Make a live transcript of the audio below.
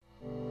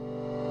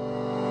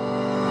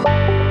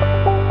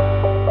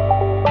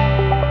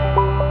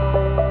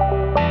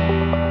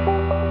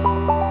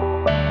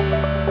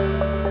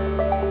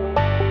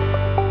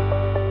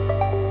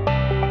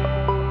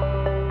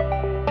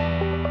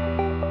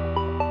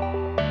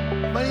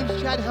My name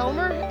is Chad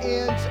Helmer,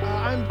 and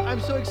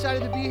I'm so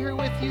excited to be here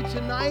with you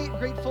tonight.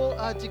 Grateful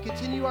to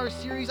continue our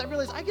series. I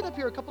realize I get up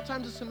here a couple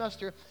times a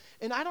semester,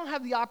 and I don't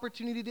have the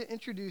opportunity to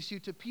introduce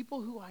you to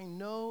people who I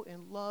know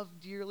and love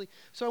dearly.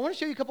 So I want to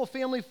show you a couple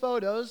family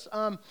photos.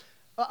 Not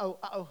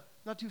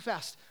too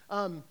fast.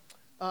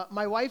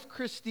 My wife,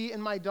 Christy,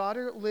 and my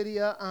daughter,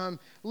 Lydia.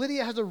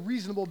 Lydia has a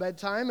reasonable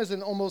bedtime as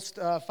an almost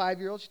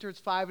 5-year-old. She turns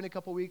 5 in a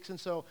couple weeks, and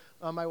so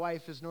my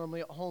wife is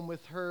normally at home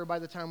with her by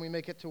the time we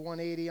make it to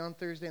 180 on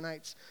Thursday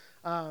nights.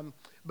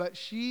 But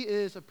she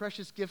is a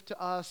precious gift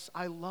to us.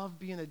 I love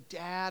being a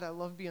dad. I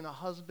love being a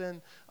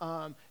husband.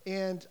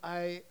 And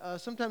I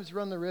sometimes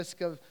run the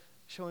risk of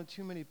showing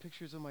too many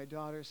pictures of my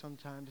daughter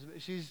sometimes.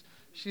 But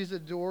she's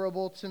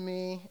adorable to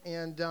me.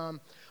 And a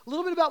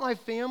little bit about my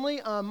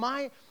family.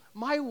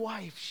 My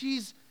wife,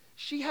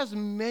 she has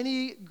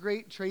many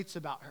great traits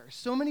about her,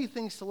 so many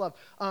things to love.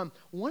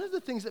 One of the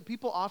things that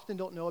people often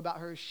don't know about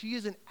her is she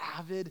is an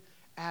avid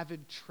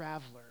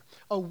traveler.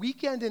 A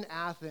weekend in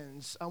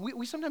Athens,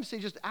 we sometimes say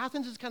just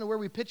Athens is kind of where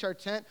we pitch our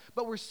tent,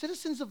 but we're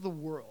citizens of the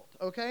world,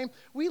 okay?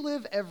 We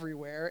live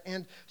everywhere,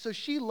 and so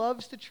she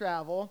loves to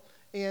travel.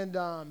 And,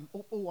 I'm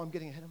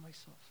getting ahead of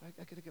myself. I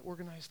got to get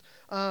organized.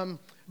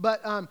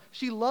 But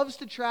she loves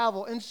to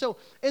travel. And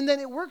then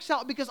it works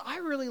out because I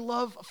really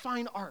love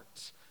fine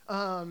arts.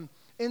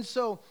 And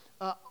so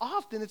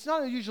often it's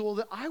not unusual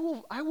that I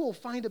will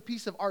find a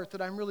piece of art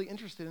that I'm really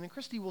interested in. And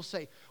Christy will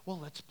say, well,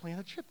 let's plan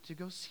a trip to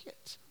go see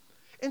it.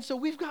 And so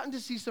we've gotten to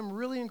see some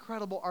really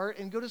incredible art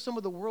and go to some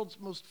of the world's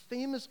most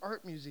famous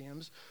art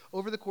museums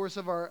over the course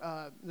of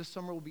our, this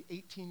summer will be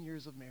 18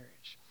 years of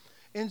marriage.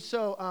 And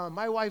so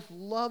my wife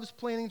loves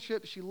planning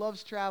trips. She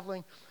loves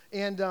traveling.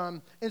 And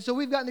so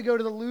we've gotten to go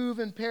to the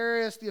Louvre in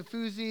Paris, the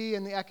Uffizi,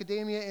 and the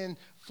Accademia in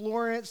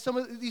Florence, some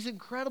of these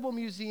incredible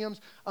museums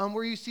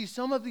where you see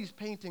some of these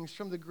paintings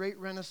from the great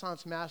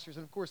Renaissance masters.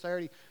 And, of course, I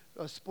already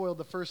spoiled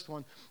the first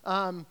one.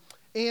 So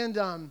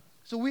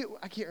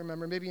I can't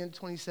remember, maybe in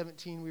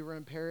 2017 we were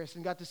in Paris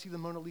and got to see the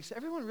Mona Lisa.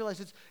 Everyone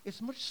realized it's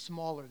much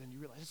smaller than you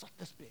realize. It's like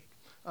this big.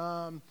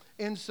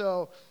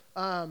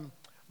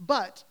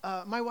 But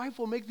my wife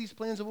will make these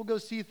plans and we'll go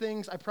see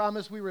things. I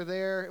promise we were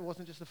there. It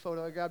wasn't just a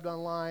photo I grabbed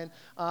online.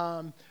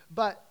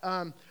 But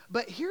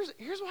here's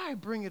why I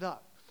bring it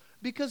up.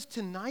 Because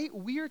tonight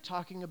we are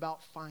talking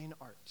about fine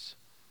arts.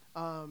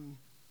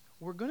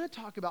 We're going to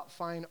talk about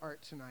fine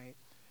art tonight.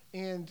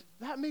 And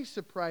that may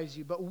surprise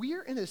you, but we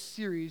are in a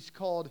series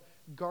called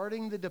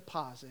Guarding the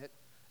Deposit,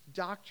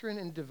 Doctrine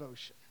and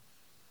Devotion.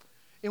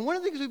 And one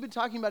of the things we've been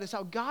talking about is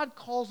how God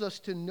calls us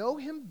to know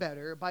him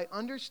better by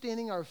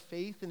understanding our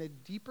faith in a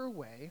deeper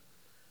way.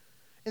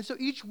 And so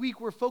each week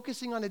we're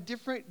focusing on a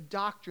different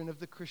doctrine of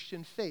the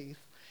Christian faith.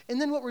 And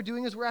then what we're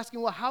doing is we're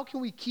asking, well, how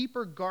can we keep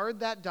or guard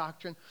that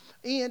doctrine?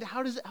 And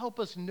how does it help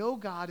us know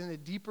God in a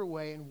deeper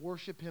way and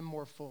worship him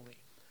more fully?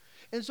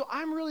 And so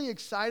I'm really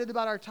excited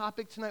about our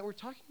topic tonight. We're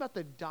talking about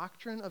the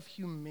doctrine of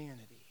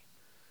humanity.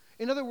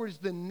 In other words,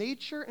 the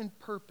nature and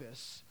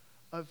purpose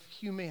of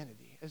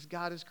humanity as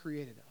God has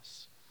created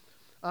us.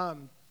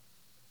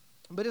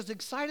 But as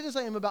excited as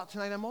I am about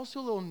tonight, I'm also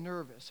a little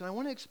nervous, and I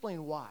want to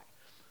explain why.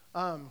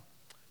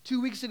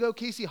 2 weeks ago,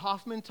 Casey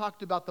Hoffman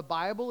talked about the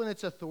Bible and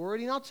its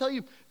authority, and I'll tell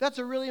you, that's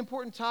a really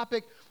important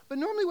topic, but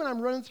normally when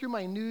I'm running through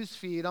my news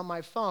feed on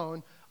my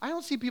phone, I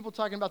don't see people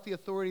talking about the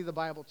authority of the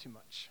Bible too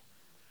much.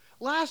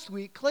 Last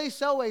week, Clay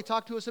Selway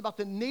talked to us about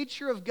the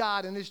nature of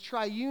God and his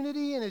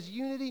triunity and his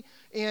unity,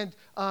 and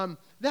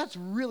that's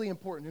really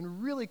important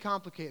and really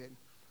complicated.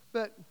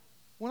 But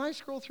when I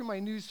scroll through my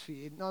news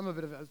feed, now I'm a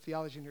bit of a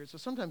theology nerd, so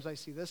sometimes I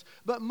see this,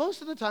 but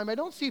most of the time I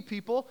don't see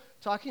people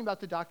talking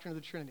about the doctrine of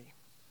the Trinity.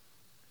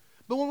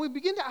 But when we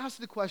begin to ask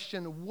the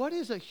question, what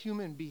is a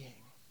human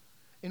being?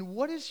 And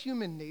what is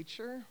human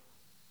nature?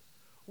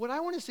 What I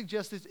want to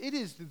suggest is it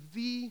is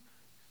the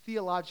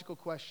theological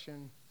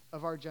question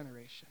of our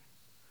generation.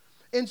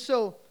 And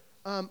so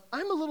I'm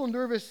a little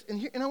nervous,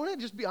 and I want to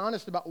just be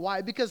honest about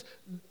why, because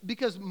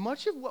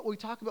much of what we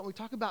talk about when we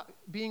talk about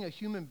being a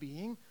human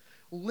being,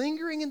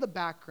 lingering in the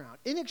background,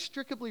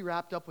 inextricably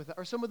wrapped up with it,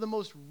 are some of the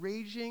most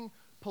raging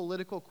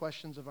political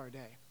questions of our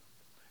day.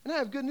 And I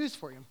have good news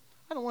for you.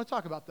 I don't want to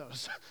talk about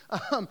those.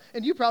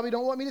 And you probably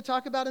don't want me to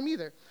talk about them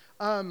either.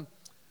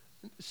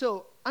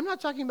 So I'm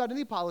not talking about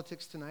any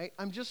politics tonight.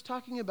 I'm just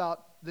talking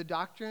about the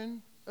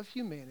doctrine of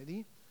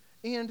humanity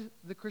and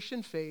the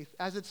Christian faith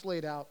as it's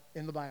laid out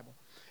in the Bible.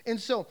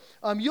 And so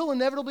you'll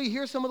inevitably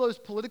hear some of those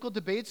political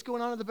debates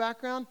going on in the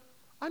background.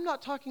 I'm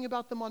not talking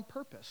about them on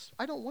purpose.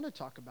 I don't want to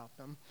talk about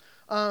them.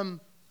 I'm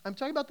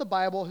talking about the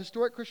Bible,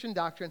 historic Christian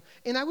doctrine,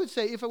 and I would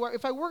say if I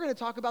were going to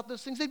talk about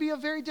those things, they'd be a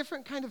very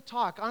different kind of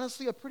talk,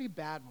 honestly, a pretty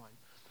bad one.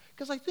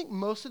 Because I think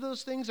most of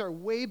those things are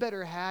way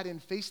better had in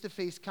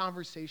face-to-face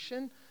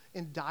conversation,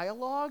 in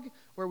dialogue,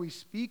 where we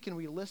speak and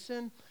we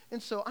listen.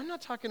 And so I'm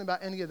not talking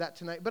about any of that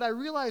tonight, but I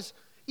realize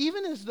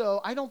even as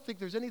though I don't think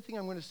there's anything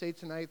I'm going to say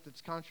tonight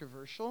that's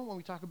controversial when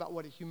we talk about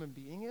what a human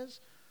being is,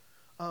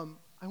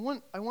 I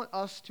want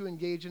us to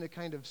engage in a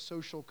kind of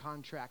social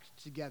contract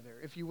together,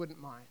 if you wouldn't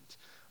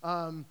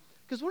mind.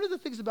 Because one of the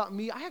things about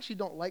me, I actually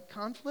don't like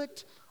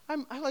conflict.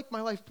 I like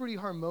my life pretty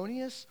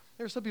harmonious.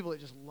 There are some people that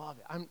just love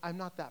it. I'm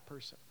not that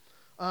person.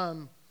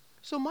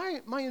 So my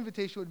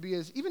invitation would be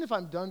is, even if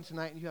I'm done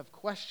tonight and you have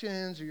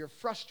questions or you're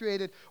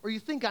frustrated or you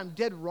think I'm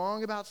dead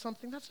wrong about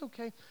something, that's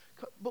okay.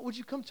 But would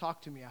you come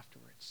talk to me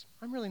afterwards?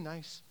 I'm really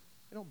nice.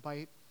 I don't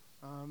bite.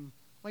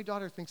 My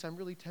daughter thinks I'm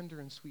really tender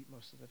and sweet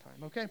most of the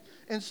time, okay?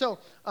 And so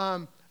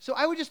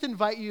I would just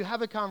invite you,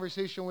 have a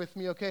conversation with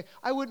me, okay?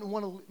 I wouldn't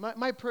want to,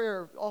 my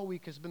prayer all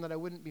week has been that I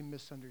wouldn't be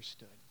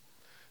misunderstood.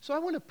 So I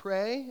want to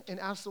pray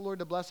and ask the Lord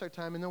to bless our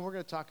time, and then we're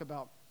going to talk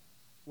about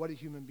what a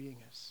human being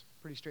is.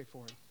 Pretty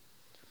straightforward.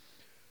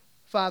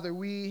 Father,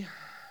 we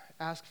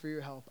ask for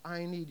your help.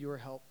 I need your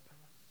help.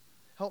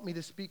 Help me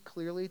to speak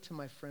clearly to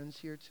my friends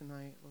here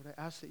tonight. Lord,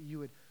 I ask that you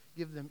would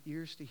give them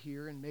ears to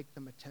hear and make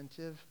them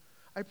attentive.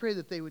 I pray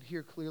that they would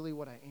hear clearly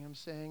what I am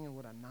saying and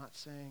what I'm not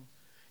saying.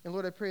 And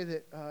Lord, I pray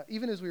that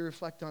even as we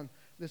reflect on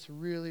this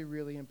really,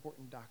 really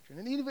important doctrine,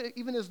 and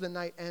even as the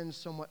night ends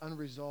somewhat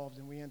unresolved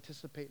and we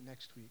anticipate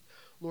next week,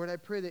 Lord, I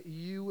pray that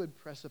you would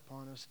press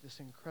upon us this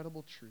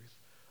incredible truth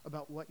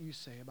about what you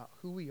say, about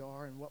who we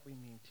are and what we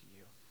mean to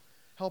you.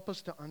 Help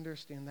us to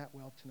understand that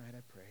well tonight,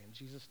 I pray. In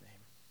Jesus'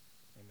 name,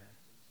 amen.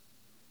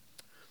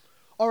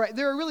 All right,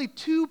 there are really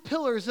two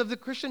pillars of the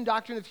Christian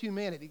doctrine of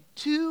humanity,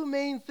 two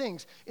main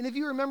things. And if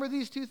you remember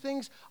these two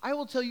things, I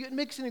will tell you it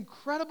makes an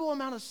incredible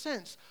amount of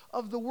sense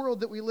of the world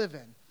that we live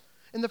in.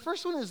 And the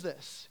first one is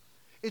this.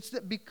 It's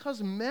that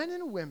because men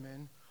and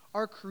women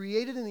are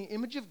created in the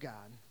image of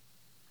God,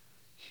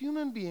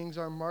 human beings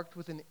are marked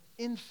with an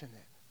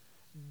infinite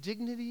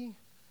dignity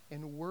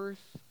and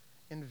worth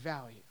and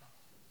value.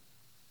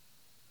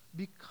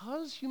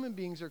 Because human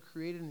beings are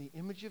created in the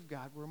image of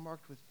God, we're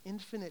marked with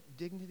infinite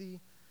dignity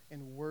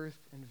and worth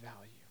and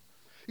value.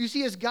 You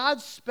see, as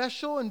God's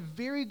special and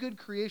very good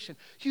creation,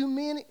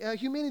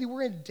 humanity,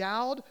 we're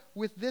endowed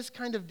with this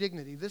kind of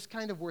dignity, this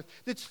kind of worth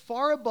that's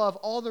far above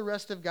all the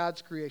rest of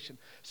God's creation.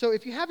 So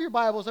if you have your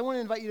Bibles, I want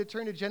to invite you to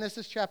turn to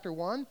Genesis chapter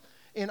 1.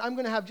 And I'm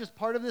going to have just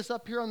part of this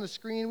up here on the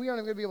screen. We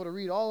aren't going to be able to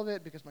read all of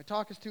it because my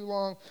talk is too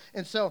long.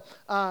 And so,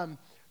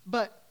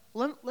 but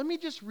let me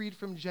just read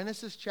from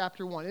Genesis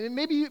chapter 1. And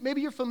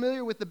maybe you're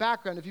familiar with the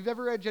background if you've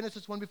ever read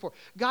Genesis 1 before.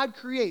 God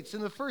creates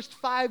in the first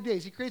 5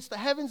 days. He creates the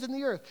heavens and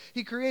the earth.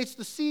 He creates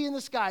the sea and the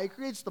sky. He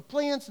creates the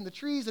plants and the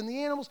trees and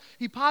the animals.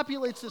 He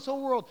populates this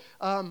whole world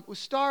with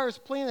stars,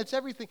 planets,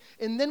 everything.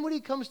 And then when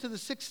he comes to the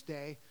sixth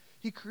day,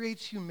 he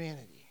creates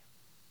humanity.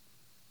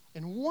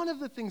 And one of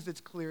the things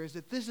that's clear is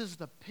that this is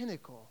the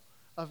pinnacle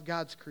of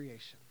God's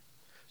creation.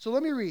 So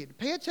let me read.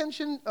 Pay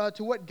attention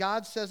to what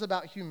God says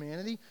about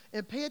humanity,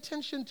 and pay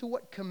attention to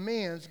what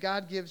commands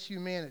God gives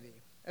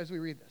humanity as we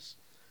read this.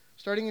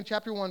 Starting in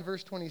chapter 1,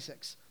 verse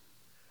 26.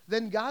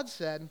 Then God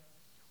said,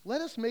 "Let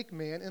us make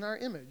man in our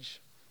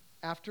image,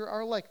 after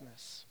our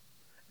likeness,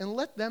 and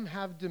let them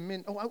have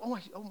dominion."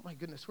 Oh my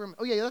goodness. Where am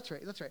I? Oh, yeah, that's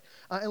right.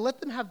 And let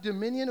them have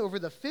dominion over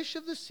the fish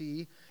of the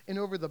sea, and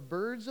over the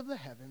birds of the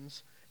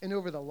heavens, and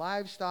over the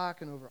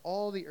livestock, and over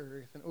all the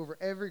earth, and over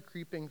every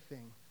creeping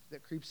thing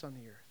that creeps on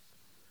the earth.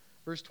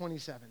 Verse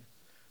 27,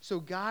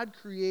 so God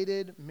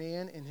created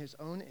man in his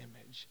own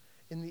image.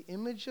 In the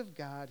image of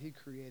God, he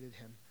created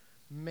him.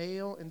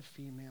 Male and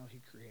female, he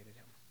created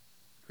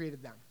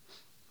them.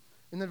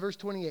 And then verse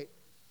 28,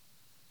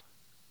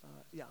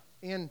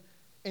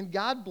 and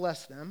God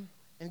blessed them,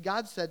 and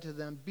God said to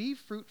them, be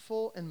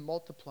fruitful and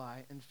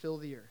multiply and fill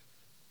the earth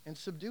and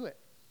subdue it,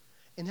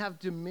 and have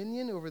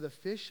dominion over the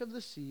fish of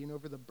the sea and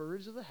over the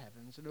birds of the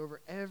heavens and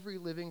over every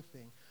living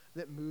thing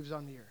that moves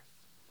on the earth.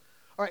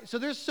 All right, so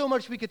there's so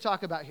much we could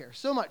talk about here,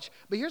 so much.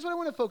 But here's what I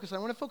want to focus on. I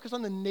want to focus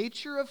on the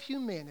nature of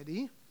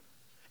humanity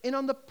and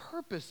on the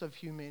purpose of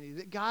humanity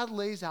that God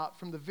lays out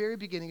from the very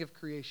beginning of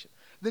creation.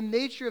 The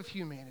nature of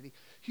humanity.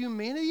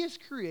 Humanity is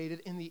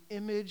created in the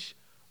image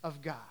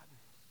of God.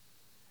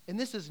 And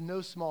this is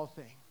no small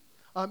thing.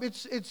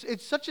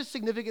 It's such a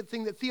significant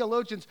thing that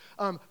theologians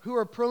who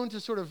are prone to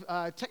sort of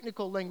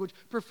technical language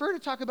prefer to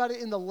talk about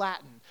it in the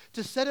Latin,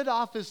 to set it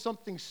off as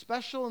something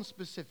special and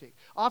specific.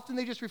 Often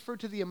they just refer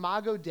to the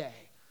imago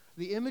Dei,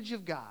 the image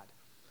of God.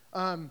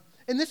 And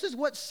this is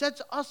what sets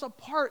us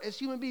apart as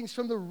human beings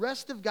from the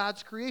rest of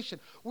God's creation.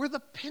 We're the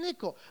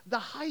pinnacle, the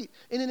height,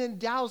 and it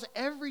endows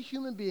every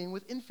human being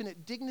with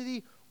infinite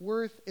dignity,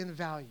 worth, and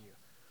value.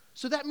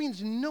 So that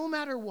means no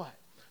matter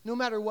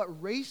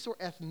what race or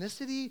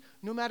ethnicity,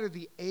 no matter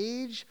the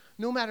age,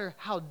 no matter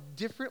how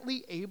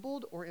differently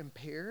abled or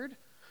impaired,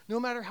 no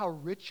matter how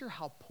rich or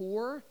how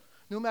poor,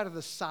 no matter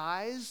the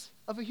size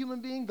of a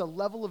human being, the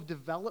level of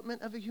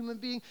development of a human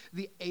being,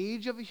 the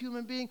age of a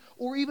human being,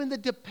 or even the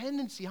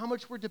dependency, how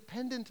much we're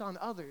dependent on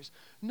others,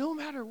 no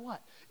matter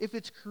what, if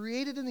it's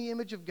created in the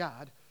image of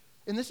God,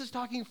 and this is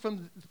talking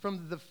from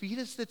the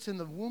fetus that's in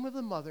the womb of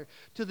the mother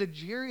to the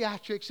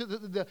geriatrics, to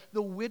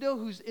the widow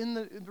who's in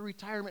the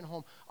retirement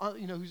home,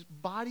 whose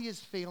body is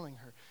failing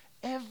her.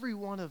 Every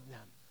one of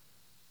them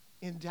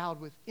endowed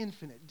with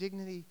infinite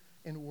dignity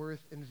and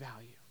worth and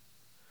value.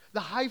 The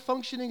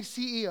high-functioning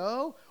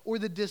CEO or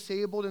the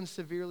disabled and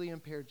severely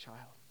impaired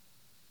child.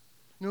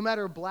 no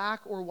matter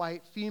black or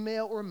white,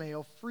 female or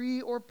male,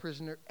 free or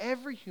prisoner,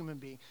 every human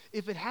being,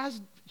 if it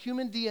has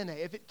human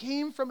DNA, if it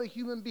came from a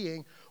human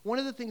being, one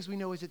of the things we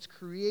know is it's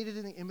created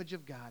in the image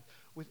of God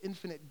with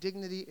infinite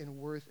dignity and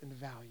worth and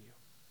value.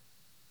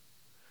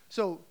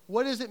 So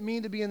what does it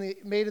mean to be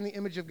made in the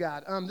image of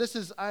God?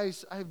 I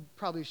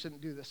probably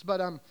shouldn't do this,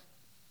 but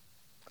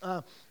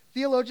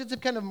theologians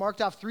have kind of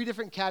marked off 3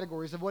 different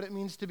categories of what it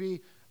means to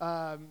be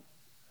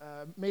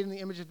made in the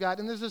image of God.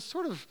 And there's this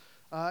sort of,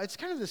 it's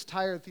kind of this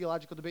tired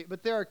theological debate,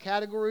 but there are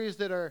categories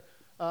that are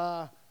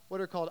what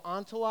are called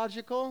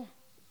ontological.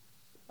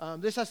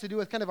 This has to do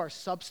with kind of our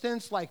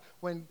substance, like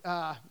when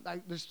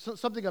there's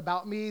something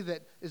about me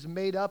that is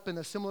made up in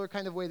a similar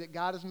kind of way that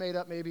God is made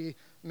up. Maybe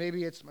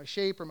it's my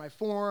shape or my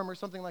form or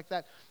something like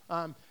that.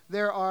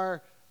 There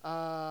are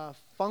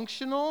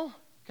functional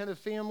kind of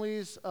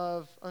families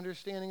of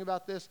understanding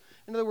about this.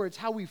 In other words,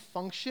 how we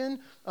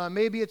function.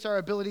 Maybe it's our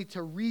ability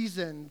to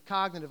reason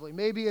cognitively.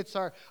 Maybe it's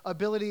our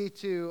ability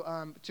to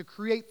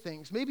create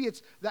things. Maybe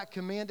it's that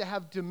command to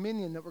have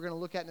dominion that we're going to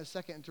look at in a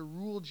second and to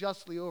rule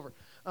justly over.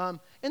 And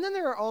then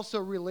there are also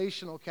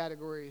relational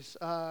categories,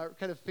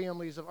 kind of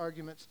families of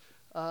arguments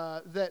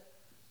that,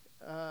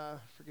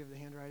 forgive the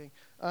handwriting,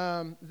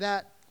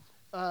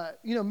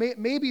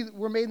 maybe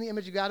we're made in the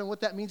image of God, and what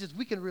that means is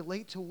we can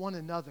relate to one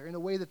another in a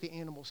way that the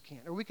animals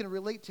can't, or we can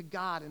relate to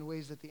God in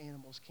ways that the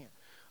animals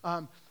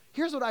can't.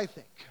 Here's what I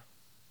think.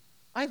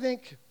 I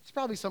think it's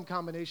probably some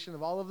combination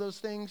of all of those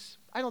things.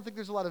 I don't think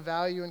there's a lot of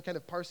value in kind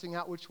of parsing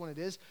out which one it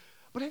is,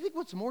 but I think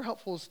what's more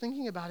helpful is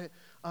thinking about it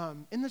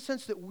in the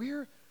sense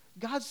that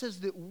God says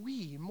that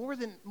we, more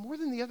than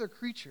the other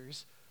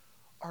creatures,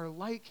 are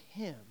like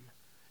him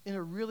in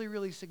a really,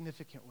 really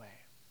significant way.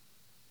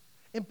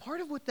 And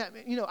part of what that,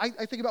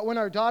 I think about when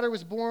our daughter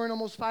was born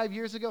almost 5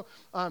 years ago,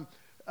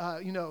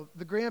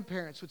 the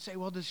grandparents would say,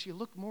 well, does she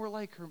look more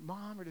like her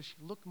mom or does she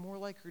look more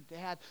like her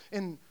dad?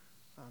 And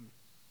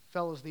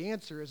fellas, the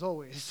answer is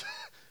always,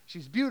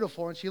 she's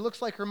beautiful and she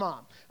looks like her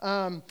mom.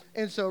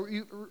 And so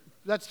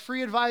that's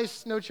free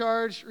advice, no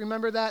charge,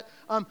 remember that.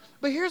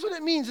 But here's what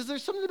it means, is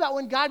there's something about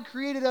when God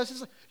created us,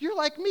 it's like, you're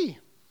like me.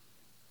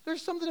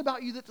 There's something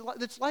about you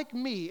that's like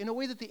me in a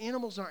way that the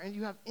animals aren't, and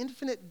you have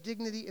infinite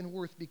dignity and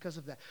worth because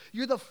of that.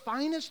 You're the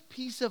finest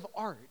piece of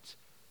art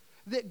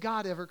that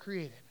God ever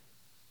created.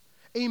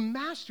 A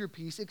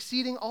masterpiece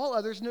exceeding all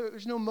others.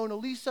 There's no Mona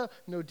Lisa,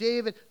 no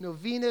David, no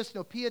Venus,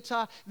 no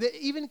Pietà that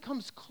even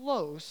comes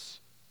close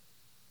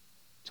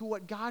to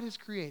what God has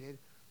created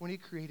when he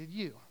created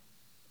you.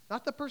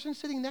 Not the person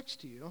sitting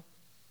next to you,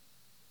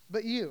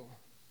 but you.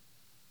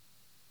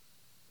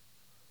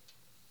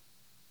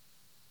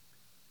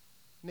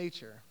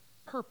 Nature,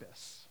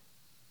 purpose.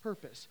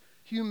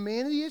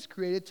 Humanity is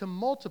created to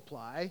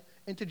multiply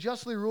and to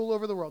justly rule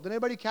over the world. Did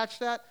anybody catch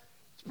that?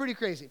 It's pretty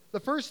crazy.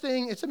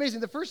 It's amazing.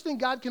 The first thing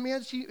God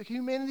commands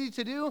humanity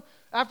to do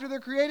after they're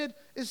created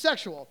is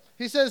sexual.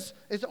 He says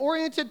it's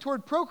oriented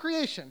toward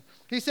procreation.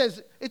 It's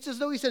as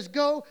though he says,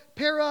 go,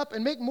 pair up,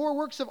 and make more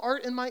works of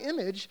art in my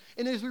image.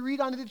 And as we read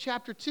on into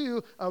chapter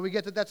 2, we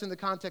get that's in the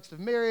context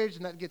of marriage,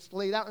 and that gets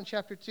laid out in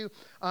chapter 2.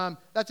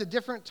 That's a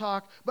different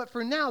talk. But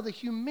for now, the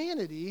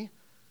humanity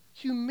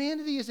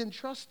is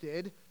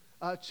entrusted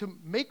to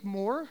make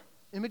more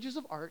images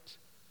of art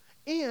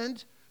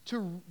and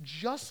to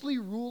justly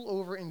rule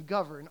over and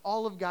govern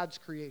all of God's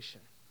creation.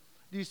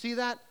 Do you see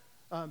that?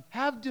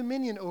 Have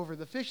dominion over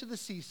the fish of the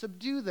sea,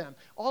 subdue them,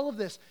 all of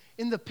this.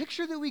 In the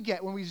picture that we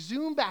get when we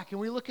zoom back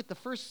and we look at the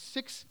first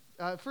six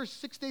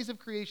days of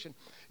creation,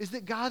 is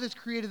that God has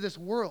created this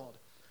world.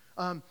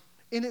 And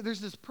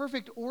there's this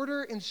perfect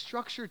order and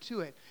structure to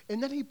it.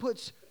 And then he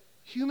puts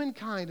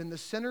humankind in the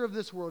center of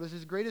this world as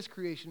his greatest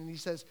creation, and he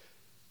says,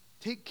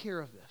 take care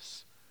of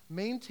this,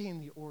 maintain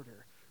the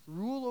order,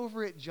 rule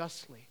over it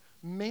justly,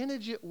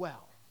 manage it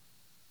well.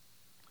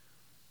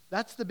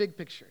 That's the big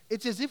picture.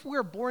 It's as if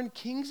we're born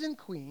kings and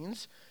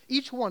queens,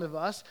 each one of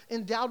us,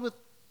 endowed with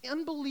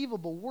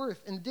unbelievable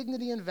worth and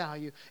dignity and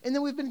value, and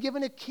then we've been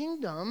given a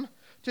kingdom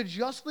to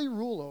justly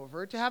rule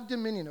over, to have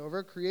dominion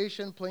over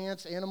creation,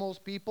 plants, animals,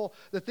 people,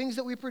 the things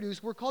that we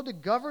produce. We're called to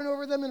govern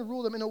over them and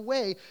rule them in a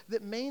way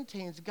that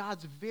maintains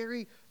God's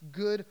very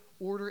good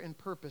order and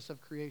purpose of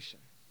creation.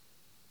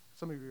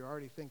 Some of you are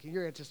already thinking,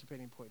 you're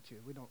anticipating point 2,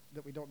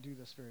 that we don't do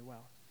this very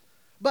well.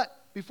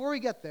 But before we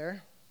get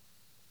there,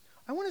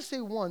 I want to say,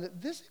 one,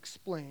 that this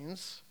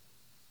explains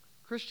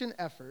Christian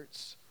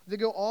efforts that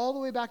go all the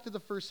way back to the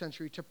first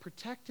century to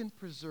protect and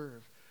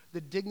preserve the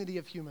dignity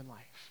of human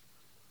life.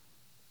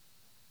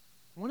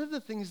 One of the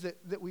things that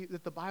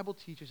the Bible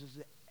teaches is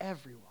that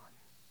everyone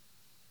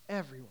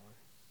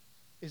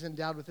is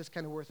endowed with this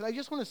kind of worth. And I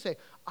just want to say,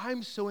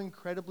 I'm so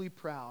incredibly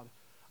proud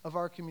of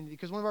our community,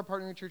 because one of our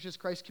partnering churches,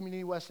 Christ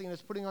Community Wesleyan,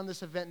 is putting on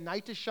this event,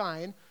 Night to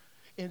Shine,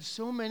 and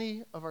so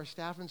many of our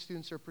staff and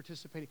students are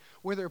participating,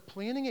 where they're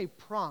planning a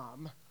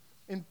prom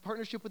in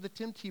partnership with the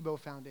Tim Tebow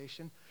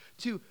Foundation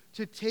to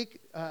take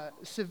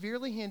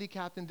severely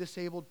handicapped and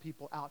disabled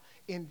people out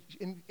and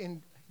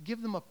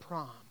give them a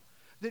prom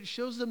that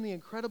shows them the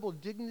incredible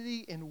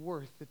dignity and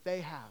worth that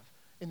they have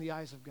in the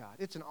eyes of God.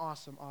 It's an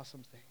awesome,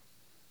 awesome thing.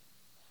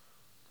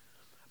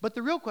 But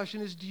the real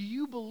question is, do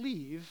you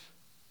believe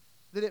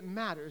that it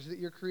matters that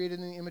you're created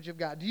in the image of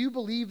God? Do you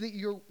believe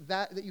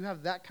that that you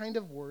have that kind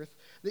of worth,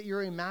 that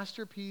you're a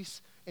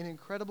masterpiece, an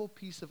incredible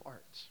piece of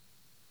art?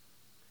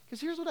 Because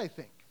here's what I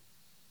think.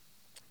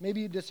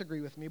 Maybe you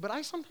disagree with me, but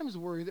I sometimes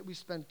worry that we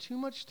spend too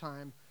much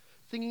time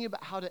thinking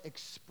about how to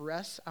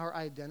express our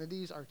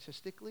identities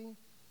artistically,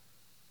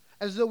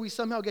 as though we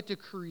somehow get to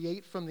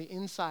create from the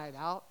inside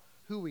out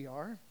who we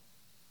are,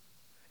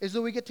 as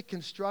though we get to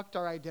construct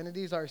our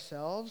identities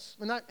ourselves.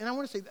 And I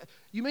want to say that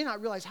you may not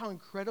realize how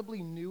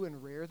incredibly new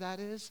and rare that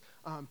is.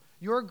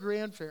 Your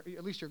grandparents,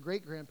 at least your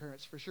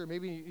great-grandparents for sure,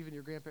 maybe even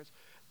your grandparents,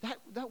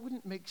 that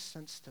wouldn't make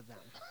sense to them.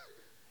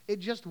 It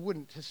just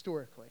wouldn't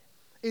historically.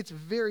 It's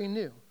very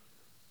new.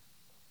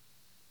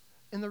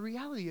 And the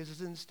reality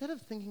is instead of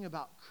thinking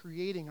about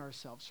creating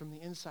ourselves from the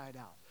inside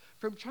out,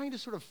 from trying to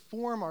sort of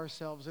form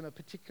ourselves in a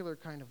particular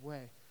kind of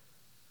way,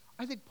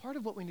 I think part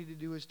of what we need to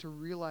do is to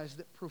realize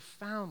that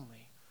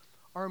profoundly,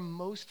 our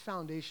most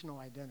foundational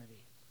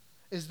identity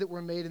is that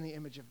we're made in the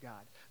image of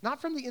God.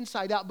 Not from the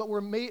inside out, but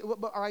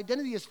but our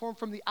identity is formed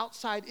from the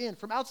outside in.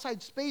 From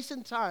outside space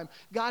and time,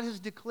 God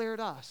has declared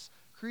us,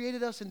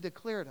 created us and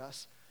declared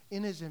us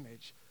in his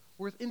image,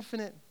 worth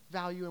infinite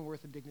value and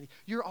worth and dignity.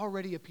 You're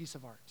already a piece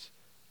of art.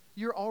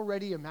 You're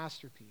already a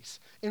masterpiece.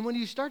 And when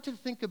you start to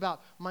think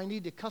about my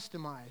need to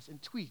customize and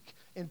tweak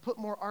and put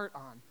more art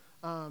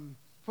on,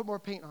 put more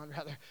paint on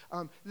rather,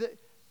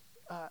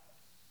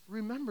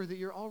 remember that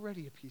you're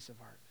already a piece of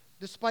art,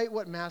 despite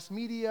what mass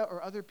media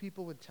or other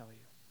people would tell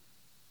you.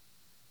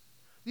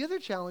 The other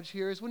challenge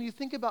here is when you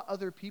think about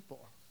other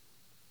people,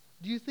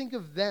 do you think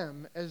of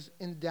them as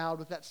endowed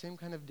with that same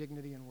kind of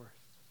dignity and worth?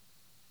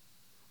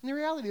 And the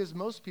reality is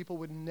most people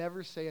would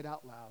never say it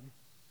out loud.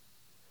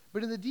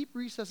 But in the deep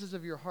recesses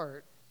of your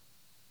heart,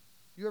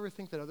 do you ever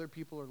think that other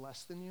people are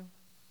less than you?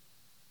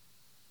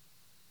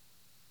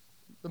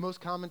 The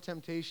most common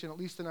temptation, at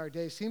least in our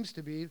day, seems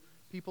to be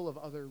people of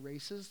other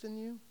races than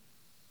you,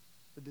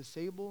 the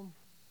disabled,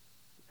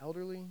 the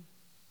elderly,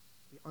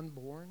 the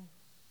unborn,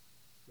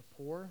 the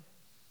poor.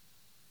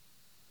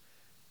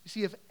 You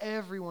see, if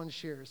everyone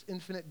shares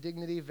infinite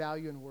dignity,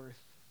 value, and worth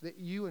that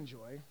you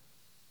enjoy,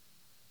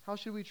 how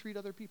should we treat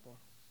other people?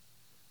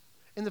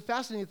 And the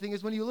fascinating thing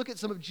is when you look at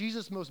some of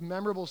Jesus' most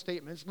memorable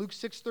statements, Luke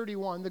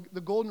 6:31,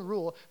 the golden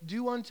rule,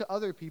 do unto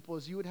other people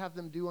as you would have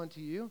them do unto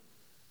you,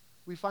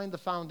 we find the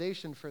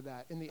foundation for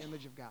that in the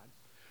image of God.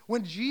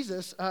 When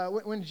Jesus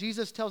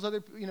tells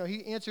other,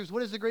 he answers,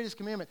 what is the greatest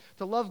commandment?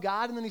 To love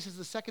God, and then he says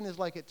the second is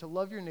like it, to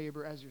love your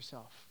neighbor as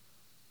yourself.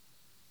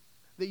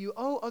 That you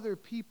owe other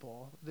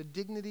people the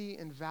dignity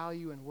and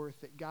value and worth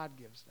that God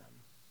gives them.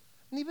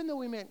 And even though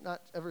we may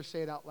not ever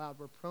say it out loud,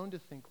 we're prone to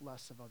think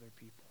less of other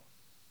people.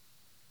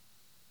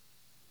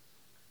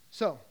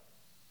 So,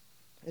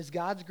 as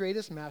God's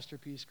greatest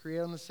masterpiece,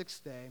 created on the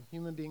sixth day,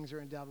 human beings are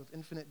endowed with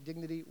infinite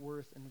dignity,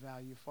 worth, and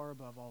value far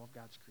above all of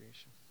God's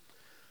creation.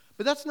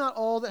 But that's not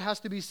all that has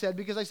to be said,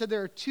 because I said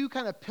there are two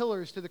kind of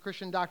pillars to the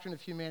Christian doctrine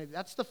of humanity.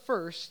 That's the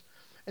first,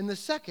 and the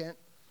second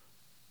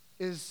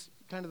is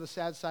kind of the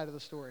sad side of the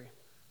story.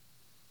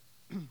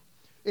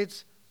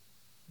 It's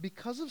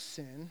because of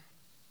sin,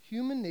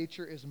 human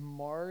nature is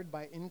marred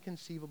by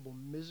inconceivable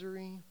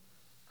misery,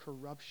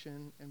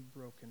 corruption, and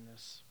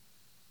brokenness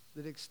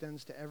that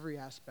extends to every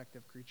aspect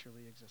of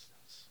creaturely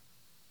existence.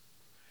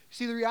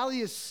 See, the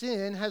reality is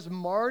sin has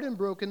marred and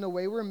broken the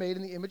way we're made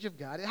in the image of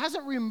God. It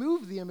hasn't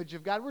removed the image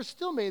of God. We're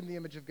still made in the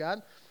image of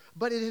God,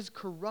 but it has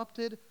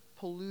corrupted,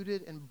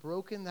 polluted, and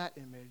broken that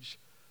image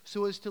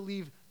so as to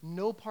leave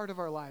no part of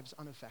our lives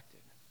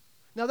unaffected.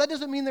 Now, that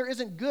doesn't mean there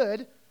isn't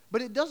good,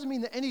 but it doesn't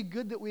mean that any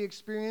good that we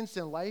experience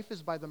in life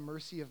is by the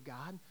mercy of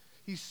God.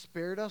 He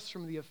spared us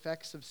from the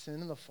effects of sin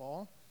and the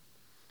fall.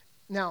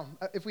 Now,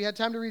 if we had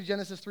time to read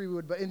Genesis 3, we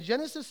would. But in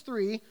Genesis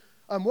 3,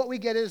 what we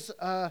get is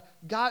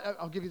God,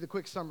 I'll give you the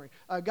quick summary.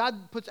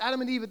 God puts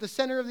Adam and Eve at the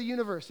center of the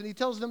universe, and he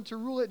tells them to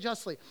rule it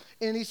justly.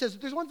 And he says,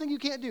 there's one thing you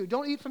can't do.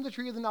 Don't eat from the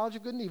tree of the knowledge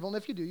of good and evil, and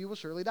if you do, you will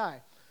surely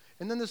die.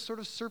 And then this sort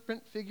of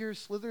serpent figure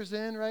slithers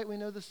in, right? We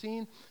know the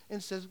scene,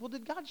 and says, well,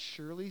 did God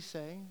surely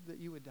say that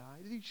you would die?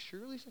 Did he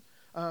surely say?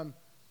 And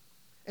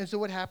so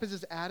what happens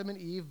is Adam and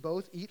Eve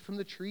both eat from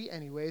the tree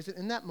anyways, and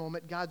in that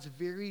moment, God's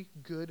very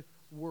good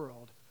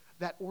world,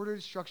 that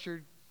ordered,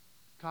 structured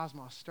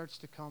cosmos, starts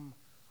to come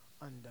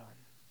undone.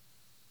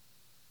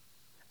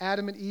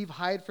 Adam and Eve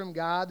hide from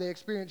God. They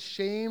experience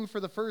shame for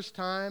the first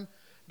time.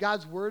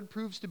 God's word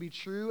proves to be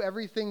true.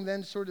 Everything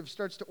then sort of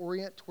starts to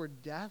orient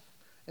toward death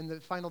and the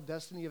final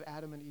destiny of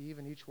Adam and Eve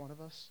and each one of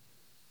us.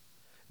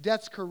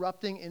 Death's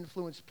corrupting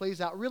influence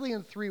plays out really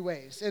in three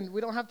ways. And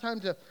we don't have time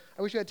to,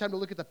 I wish we had time to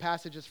look at the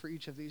passages for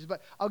each of these,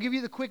 but I'll give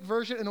you the quick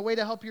version and a way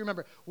to help you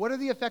remember. What are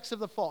the effects of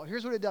the fall?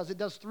 Here's what it does. It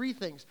does three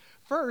things.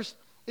 First,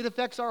 it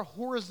affects our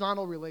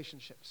horizontal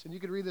relationships. And you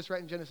can read this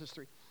right in Genesis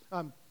 3.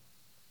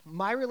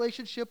 My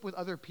relationship with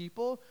other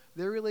people,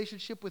 their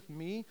relationship with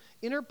me,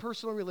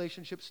 interpersonal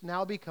relationships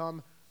now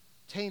become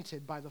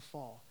tainted by the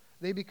fall.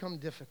 They become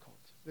difficult.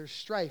 There's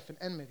strife and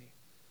enmity.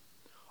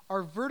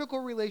 Our vertical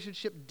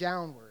relationship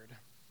downward,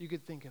 you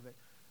could think of it.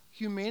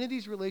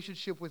 humanity's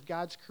relationship with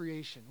God's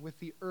creation, with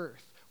the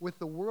earth, with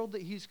the world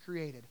that he's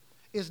created,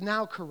 is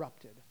now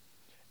corrupted.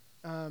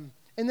 And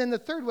then the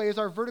third way is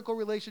our vertical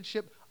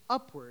relationship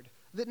upward,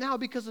 that now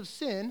because of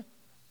sin,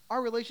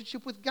 our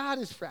relationship with God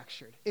is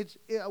fractured.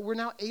 We're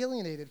now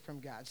alienated from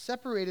God,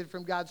 separated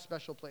from God's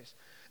special place.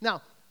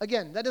 Now,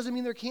 again, that doesn't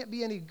mean there can't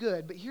be any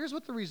good, but here's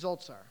what the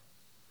results are.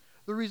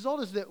 The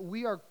result is that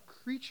we are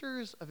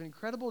creatures of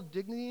incredible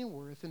dignity and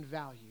worth and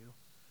value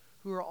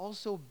who are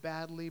also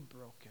badly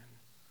broken,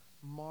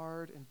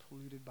 marred and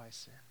polluted by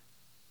sin.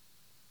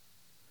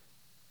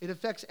 It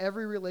affects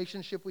every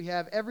relationship we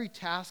have, every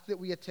task that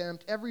we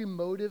attempt, every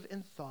motive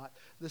and thought.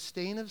 The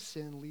stain of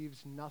sin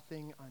leaves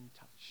nothing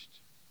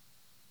untouched.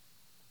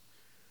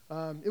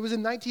 It was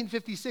in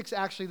 1956,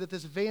 actually, that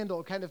this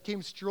vandal kind of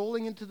came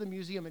strolling into the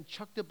museum and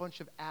chucked a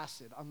bunch of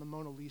acid on the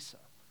Mona Lisa.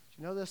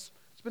 Do you know this?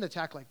 It's been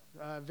attacked,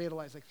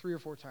 vandalized 3 or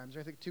 4 times, or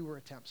I think 2 were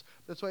attempts.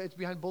 That's why it's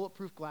behind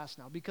bulletproof glass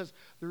now, because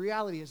the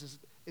reality is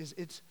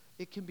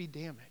it can be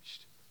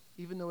damaged,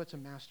 even though it's a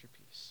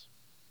masterpiece.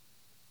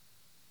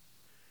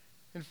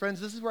 And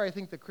friends, this is where I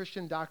think the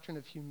Christian doctrine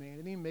of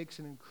humanity makes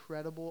an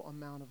incredible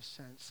amount of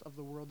sense of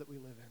the world that we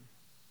live in.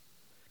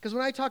 Because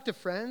when I talk to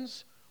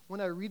friends,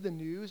 when I read the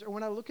news, or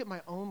when I look at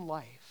my own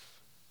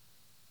life,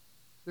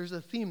 there's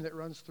a theme that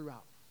runs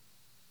throughout.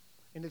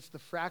 And it's the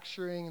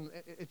fracturing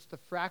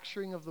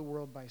of the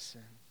world by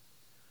sin.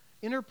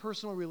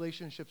 Interpersonal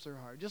relationships are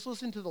hard. Just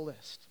listen to the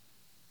list.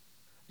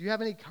 Do you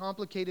have any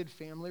complicated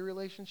family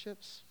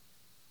relationships?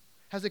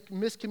 Has a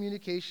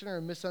miscommunication or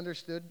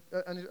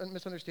a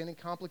misunderstanding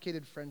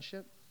complicated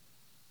friendship?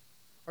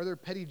 Are there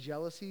petty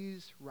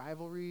jealousies,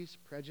 rivalries,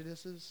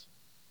 prejudices?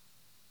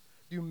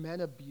 Do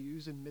men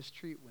abuse and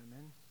mistreat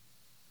women?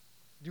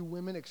 Do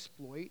women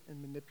exploit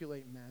and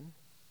manipulate men?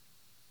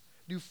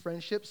 Do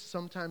friendships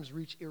sometimes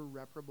reach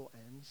irreparable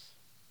ends?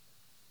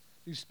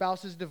 Do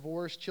spouses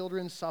divorce?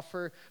 Children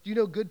suffer? Do you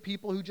know good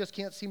people who just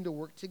can't seem to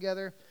work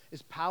together?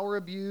 Is power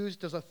abused?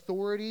 Does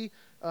authority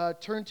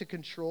turn to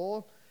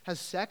control? Has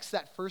sex,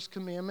 that first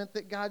commandment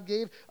that God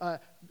gave,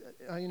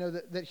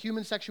 that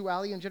human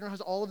sexuality in general,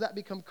 has all of that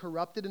become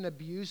corrupted and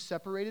abused,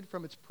 separated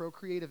from its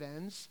procreative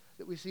ends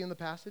that we see in the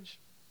passage?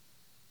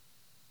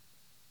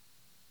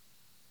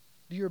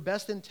 Do your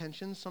best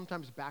intentions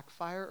sometimes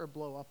backfire or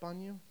blow up on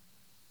you?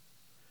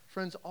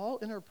 Friends, all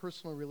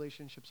interpersonal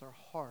relationships are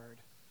hard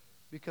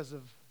because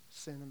of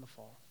sin and the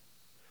fall.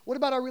 What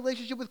about our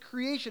relationship with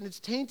creation? It's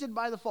tainted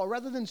by the fall.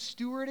 Rather than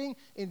stewarding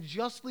and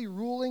justly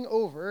ruling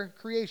over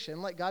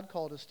creation like God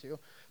called us to,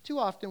 too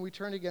often we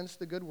turn against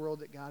the good world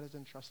that God has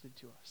entrusted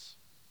to us.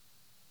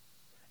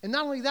 And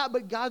not only that,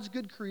 but God's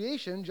good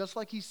creation, just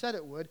like he said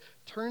it would,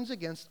 turns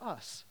against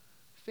us.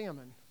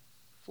 Famine,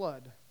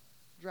 flood,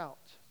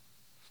 drought,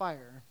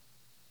 fire,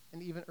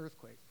 and even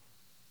earthquake.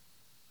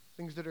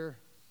 Things that are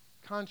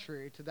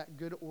contrary to that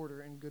good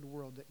order and good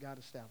world that God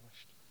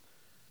established.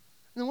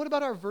 And then what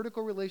about our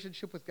vertical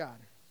relationship with God?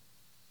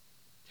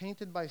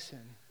 Tainted by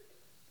sin,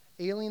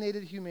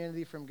 alienated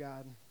humanity from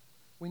God.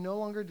 We no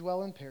longer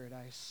dwell in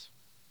paradise.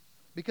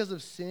 Because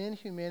of sin,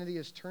 humanity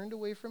is turned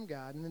away from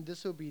God, and in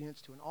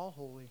disobedience to an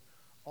all-holy,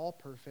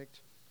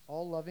 all-perfect,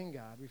 all-loving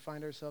God, we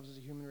find ourselves as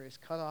a human race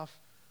cut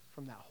off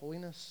from that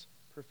holiness,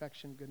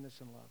 perfection, goodness,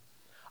 and love.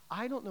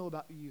 I don't know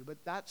about you,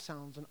 but that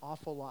sounds an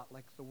awful lot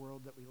like the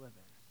world that we live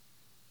in.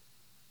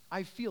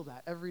 I feel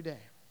that every day.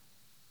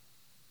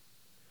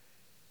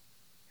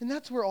 And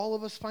that's where all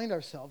of us find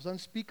ourselves,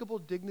 unspeakable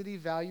dignity,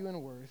 value,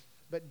 and worth,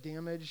 but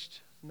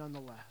damaged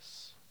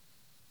nonetheless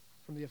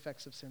from the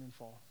effects of sin and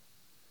fall.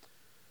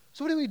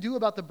 So what do we do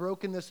about the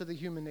brokenness of the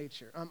human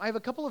nature? I have a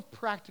couple of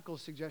practical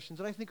suggestions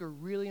that I think are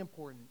really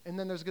important, and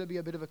then there's going to be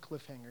a bit of a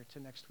cliffhanger to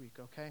next week,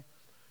 okay?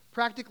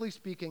 Practically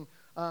speaking,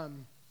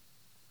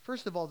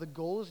 first of all, the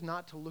goal is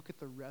not to look at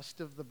the rest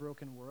of the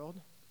broken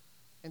world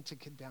and to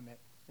condemn it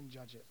and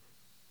judge it.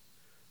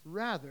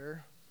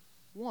 Rather,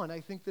 one, I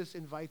think this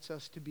invites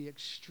us to be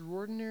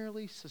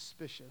extraordinarily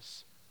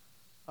suspicious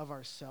of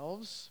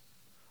ourselves,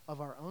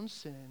 of our own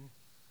sin,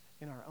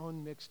 and our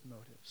own mixed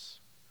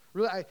motives.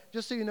 Really,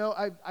 just so you know,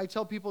 I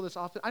tell people this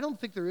often. I don't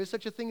think there is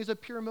such a thing as a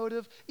pure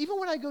motive. Even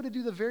when I go to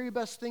do the very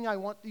best thing I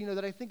want,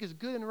 that I think is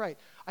good and right,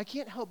 I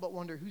can't help but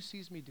wonder who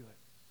sees me do it.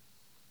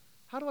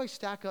 How do I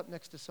stack up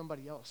next to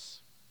somebody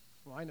else?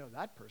 Well, I know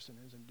that person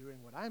isn't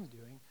doing what I'm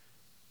doing.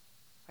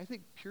 I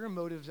think pure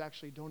motives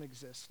actually don't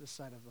exist this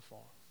side of the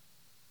fall.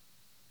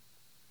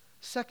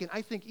 Second,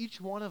 I think each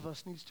one of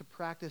us needs to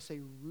practice a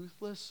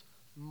ruthless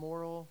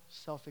moral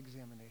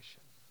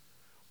self-examination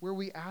where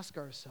we ask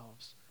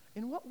ourselves,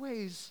 in what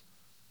ways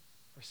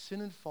are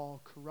sin and fall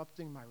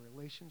corrupting my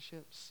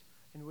relationships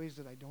in ways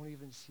that I don't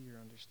even see or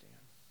understand?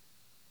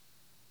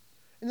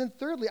 And then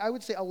thirdly, I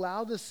would say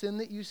allow the sin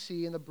that you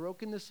see and the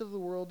brokenness of the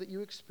world that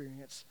you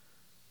experience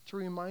to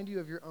remind you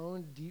of your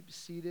own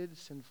deep-seated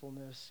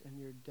sinfulness and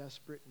your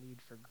desperate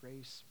need for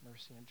grace,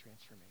 mercy, and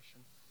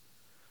transformation.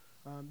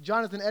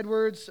 Jonathan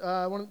Edwards,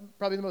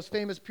 probably the most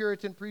famous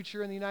Puritan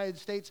preacher in the United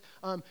States,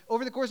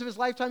 over the course of his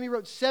lifetime, he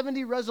wrote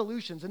 70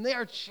 resolutions, and they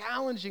are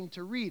challenging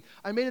to read.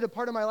 I made it a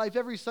part of my life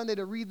every Sunday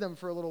to read them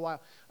for a little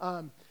while.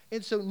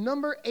 And so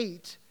number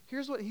 8,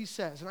 here's what he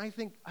says, and I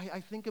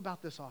think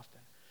about this often.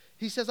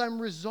 He says, I'm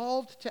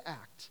resolved to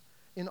act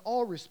in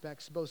all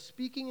respects, both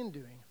speaking and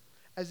doing,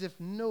 as if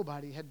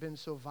nobody had been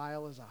so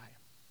vile as I,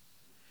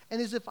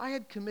 and as if I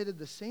had committed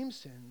the same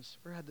sins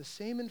or had the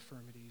same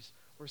infirmities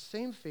or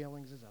same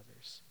failings as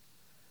others.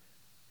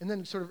 And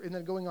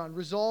then going on,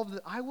 resolved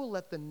that I will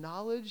let the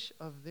knowledge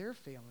of their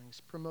failings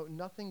promote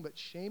nothing but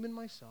shame in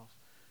myself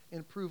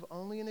and prove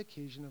only an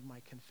occasion of my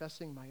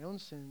confessing my own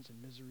sins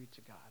and misery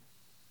to God.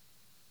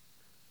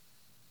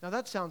 Now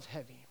that sounds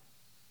heavy.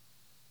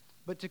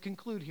 But to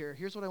conclude here,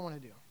 here's what I want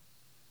to do.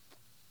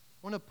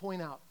 I want to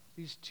point out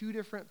these 2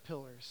 different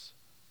pillars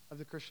of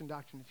the Christian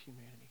doctrine of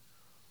humanity.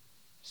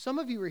 Some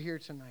of you are here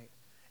tonight,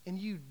 and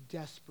you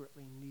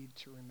desperately need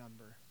to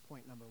remember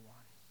point number 1.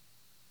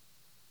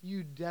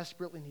 You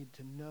desperately need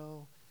to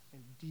know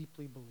and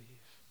deeply believe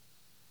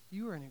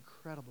you are an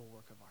incredible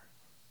work of art.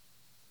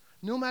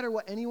 No matter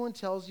what anyone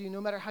tells you,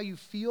 no matter how you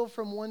feel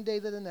from one day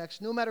to the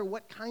next, no matter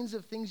what kinds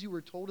of things you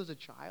were told as a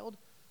child,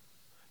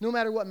 no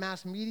matter what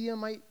mass media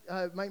might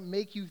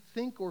make you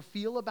think or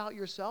feel about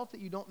yourself that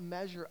you don't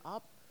measure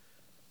up,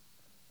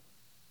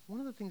 one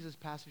of the things this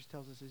passage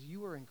tells us is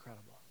you are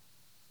incredible.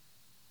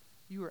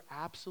 You are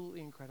absolutely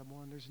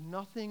incredible, and there's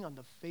nothing on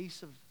the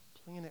face of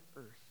planet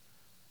Earth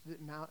that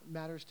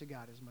matters to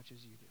God as much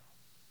as you do.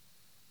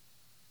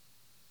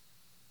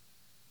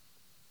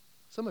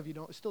 Some of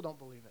you still don't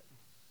believe it.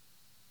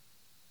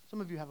 Some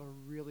of you have a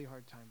really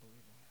hard time believing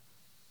it.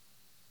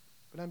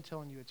 But I'm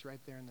telling you, it's right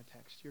there in the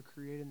text. You're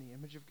created in the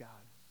image of God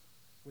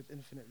with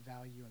infinite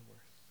value and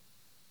worth.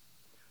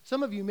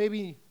 Some of you,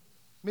 maybe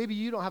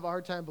you don't have a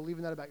hard time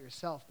believing that about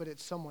yourself, but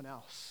it's someone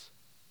else.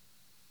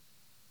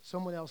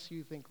 Someone else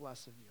you think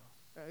less of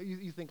you.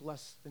 You think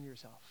less than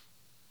yourself.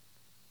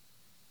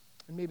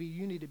 And maybe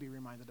you need to be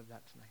reminded of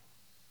that tonight.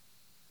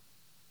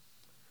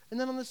 And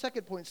then on the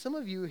second point, some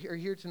of you are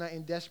here tonight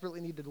and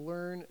desperately need to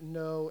learn,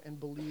 know, and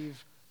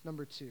believe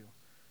number 2.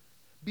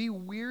 Be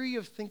weary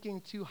of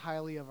thinking too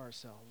highly of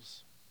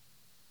ourselves.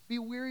 Be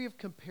weary of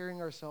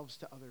comparing ourselves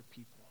to other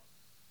people.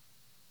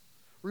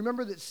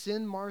 Remember that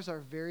sin mars our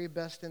very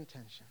best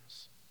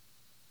intentions.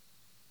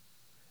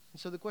 And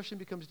so the question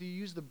becomes, do you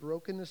use the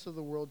brokenness of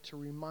the world to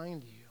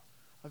remind you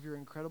of your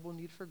incredible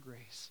need for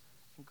grace,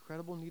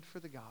 incredible need for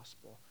the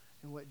gospel,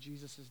 and what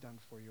Jesus has done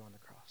for you on the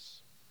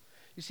cross?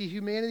 You see,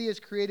 humanity is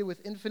created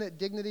with infinite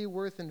dignity,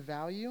 worth, and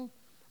value,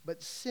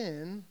 but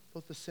sin,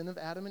 both the sin of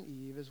Adam and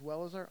Eve as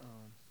well as our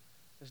own,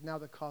 is now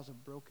the cause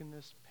of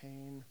brokenness,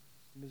 pain,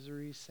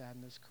 misery,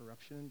 sadness,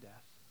 corruption, and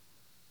death.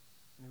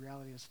 And the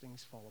reality is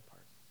things fall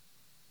apart.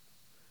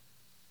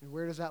 And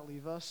where does that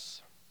leave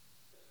us?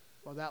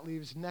 Well, that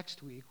leaves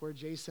next week, where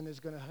Jason is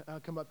going to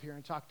come up here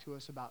and talk to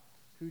us about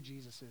who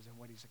Jesus is and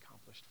what he's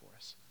accomplished for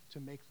us to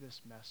make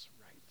this mess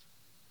right.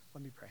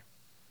 Let me pray.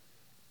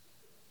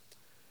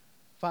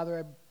 Father,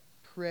 I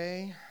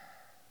pray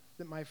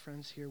that my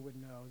friends here would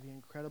know the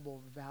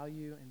incredible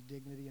value and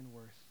dignity and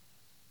worth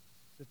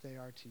that they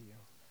are to you.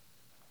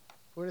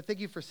 Lord, I thank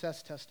you for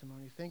Seth's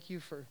testimony. Thank you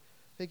for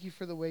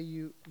the way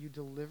you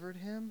delivered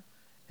him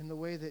and the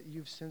way that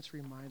you've since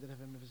reminded of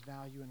him of his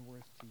value and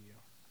worth to you.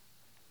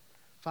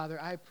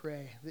 Father, I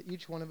pray that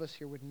each one of us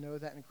here would know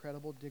that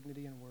incredible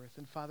dignity and worth.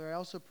 And Father, I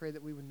also pray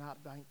that we would not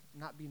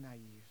be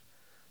naive.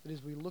 That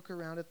as we look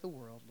around at the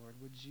world, Lord,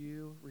 would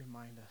you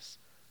remind us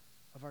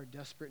of our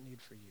desperate need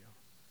for you,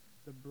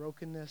 the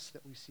brokenness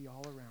that we see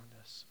all around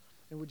us.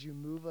 And would you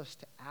move us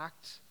to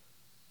act,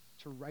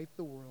 to right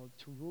the world,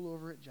 to rule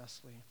over it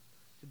justly,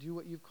 to do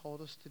what you've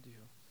called us to do,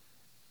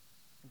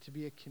 and to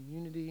be a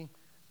community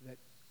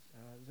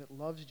that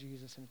loves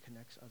Jesus and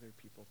connects other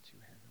people to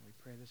him. And we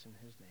pray this in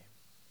his name.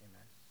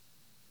 Amen.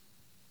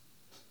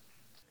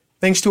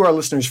 Thanks to our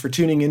listeners for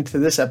tuning in to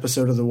this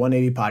episode of the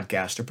 180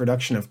 Podcast, a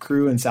production of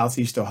Cru in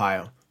Southeast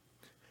Ohio.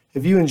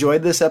 If you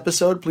enjoyed this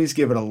episode, please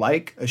give it a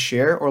like, a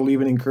share, or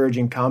leave an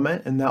encouraging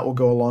comment, and that will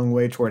go a long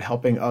way toward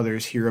helping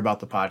others hear about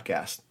the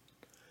podcast.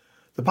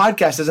 The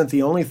podcast isn't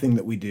the only thing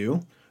that we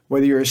do.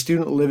 Whether you're a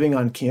student living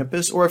on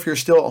campus or if you're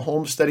still at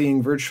home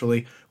studying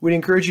virtually, we'd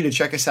encourage you to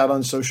check us out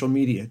on social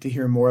media to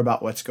hear more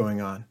about what's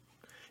going on.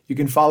 You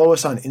can follow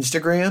us on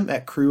Instagram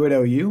at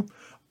Cru@OU,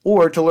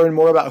 or to learn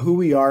more about who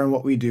we are and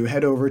what we do,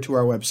 head over to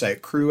our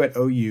website,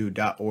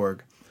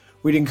 cru@ou.org.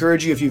 We'd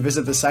encourage you, if you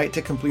visit the site,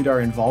 to complete our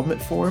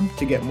involvement form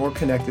to get more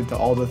connected to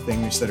all the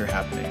things that are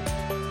happening.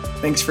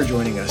 Thanks for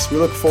joining us. We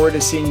look forward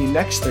to seeing you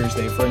next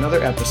Thursday for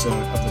another episode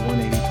of the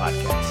 180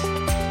 Podcast.